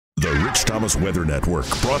Rich Thomas Weather Network,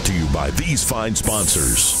 brought to you by these fine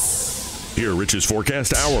sponsors. Hear Rich's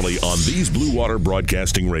forecast hourly on these Blue Water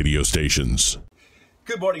Broadcasting radio stations.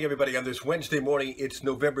 Good morning, everybody. On this Wednesday morning, it's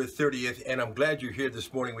November 30th, and I'm glad you're here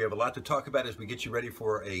this morning. We have a lot to talk about as we get you ready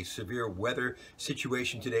for a severe weather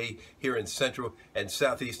situation today here in central and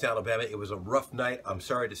southeast Alabama. It was a rough night, I'm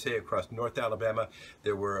sorry to say, across North Alabama.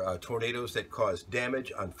 There were tornadoes that caused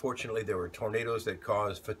damage. Unfortunately, there were tornadoes that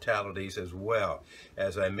caused fatalities as well.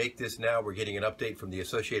 As I make this now, we're getting an update from the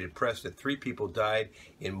Associated Press that 3 people died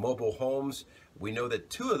in mobile homes. We know that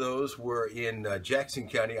 2 of those were in Jackson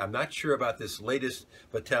County. I'm not sure about this latest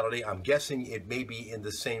fatality. I'm guessing it may be in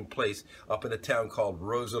the same place up in a town called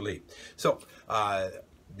Rosalie. So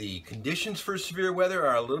the conditions for severe weather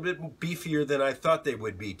are a little bit beefier than I thought they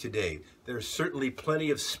would be today. There's certainly plenty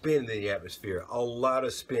of spin in the atmosphere, a lot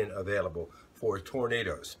of spin available for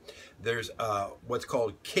tornadoes. There's what's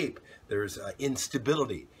called CAPE. There's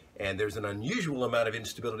instability. And there's an unusual amount of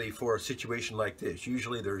instability for a situation like this.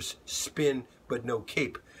 Usually there's spin, but no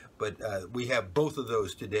CAPE. But we have both of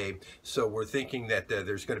those today. So we're thinking that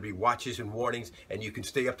there's going to be watches and warnings, and you can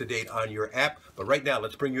stay up to date on your app. But right now,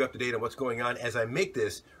 let's bring you up to date on what's going on as I make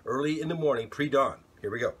this early in the morning, pre-dawn.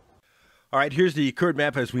 Here we go. All right, here's the current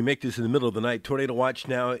map as we make this in the middle of the night. Tornado watch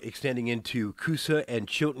now extending into Coosa and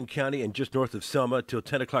Chilton County and just north of Selma till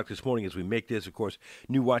 10 o'clock this morning as we make this. Of course,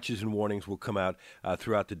 new watches and warnings will come out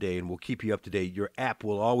throughout the day, and we'll keep you up to date. Your app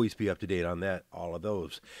will always be up to date on that, all of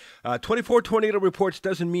those. 24 tornado reports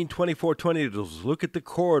doesn't mean 24 tornadoes. Look at the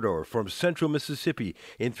corridor from central Mississippi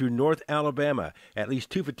in through North Alabama. At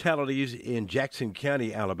least 2 fatalities in Jackson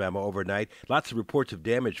County, Alabama overnight. Lots of reports of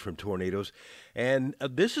damage from tornadoes. And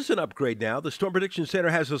this is an upgrade now. The Storm Prediction Center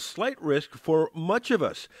has a slight risk for much of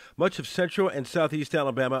us. Much of central and southeast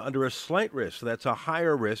Alabama under a slight risk. So that's a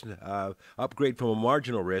higher risk, upgrade from a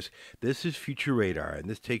marginal risk. This is Future Radar, and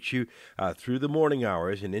this takes you through the morning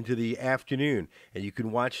hours and into the afternoon. And you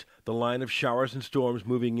can watch the line of showers and storms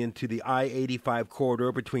moving into the I-85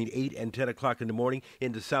 corridor between 8 and 10 o'clock in the morning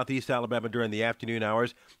into southeast Alabama during the afternoon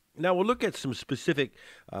hours. Now, we'll look at some specific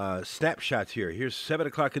snapshots here. Here's 7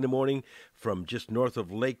 o'clock in the morning from just north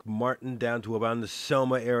of Lake Martin down to around the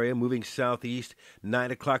Selma area, moving southeast. 9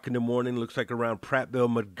 o'clock in the morning, looks like around Prattville,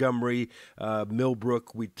 Montgomery,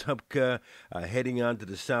 Millbrook, Wetumpka, heading on to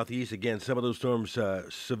the southeast. Again, some of those storms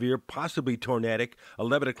severe, possibly tornadic.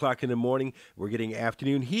 11 o'clock in the morning, we're getting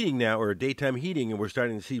afternoon heating now, or daytime heating, and we're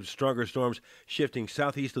starting to see stronger storms shifting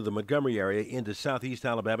southeast of the Montgomery area into southeast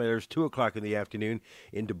Alabama. There's 2 o'clock in the afternoon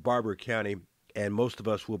into Barber County, and most of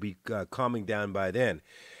us will be calming down by then.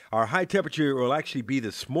 Our high temperature will actually be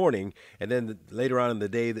this morning, and then later on in the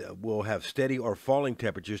day, we'll have steady or falling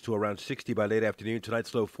temperatures to around 60 by late afternoon.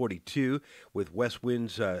 Tonight's low 42, with west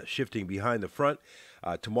winds shifting behind the front.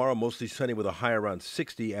 Tomorrow, mostly sunny with a high around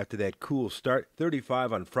 60 after that cool start.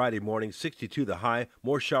 35 on Friday morning, 62 the high.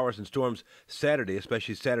 More showers and storms Saturday,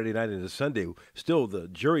 especially Saturday night into Sunday. Still, the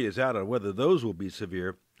jury is out on whether those will be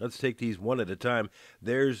severe. Let's take these one at a time.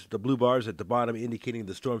 There's the blue bars at the bottom indicating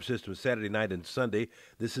the storm system Saturday night and Sunday.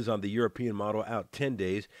 This is on the European model out 10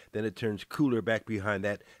 days. Then it turns cooler back behind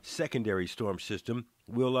that secondary storm system.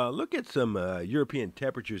 We'll look at some European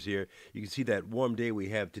temperatures here. You can see that warm day we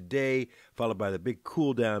have today, followed by the big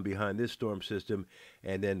cool down behind this storm system,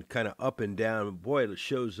 and then kind of up and down. Boy, it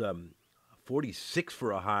shows 46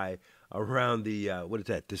 for a high around the,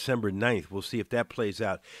 December 9th. We'll see if that plays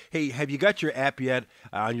out. Hey, have you got your app yet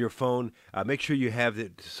on your phone? Make sure you have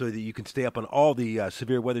it so that you can stay up on all the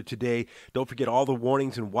severe weather today. Don't forget, all the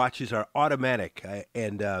warnings and watches are automatic,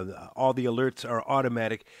 and all the alerts are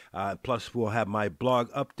automatic. Plus, we'll have my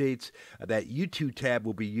blog updates. That YouTube tab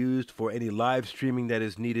will be used for any live streaming that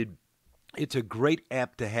is needed. It's a great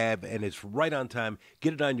app to have, and it's right on time.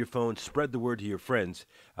 Get it on your phone. Spread the word to your friends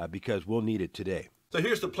because we'll need it today. So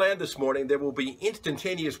here's the plan this morning. There will be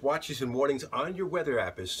instantaneous watches and warnings on your weather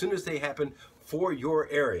app as soon as they happen for your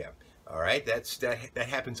area. All right, that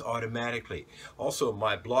happens automatically. Also,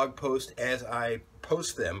 my blog post as I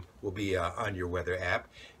post them will be on your weather app.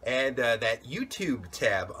 And that YouTube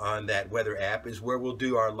tab on that weather app is where we'll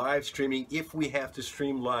do our live streaming. If we have to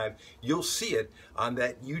stream live, you'll see it on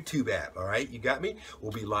that YouTube app. All right, you got me?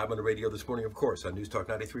 We'll be live on the radio this morning, of course, on News Talk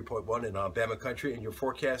 93.1 and on Bama Country. And your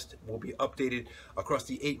forecast will be updated across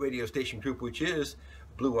the 8 radio station group, which is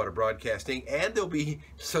Blue Water Broadcasting. And there'll be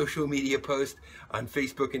social media posts on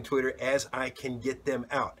Facebook and Twitter as I can get them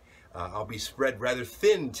out. I'll be spread rather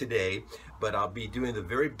thin today, but I'll be doing the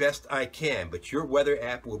very best I can. But your weather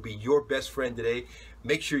app will be your best friend today.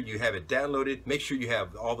 Make sure you have it downloaded. Make sure you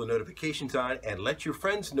have all the notifications on, and let your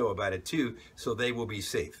friends know about it too, so they will be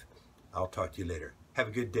safe. I'll talk to you later. Have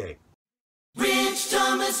a good day. Rich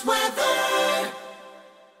Thomas weather.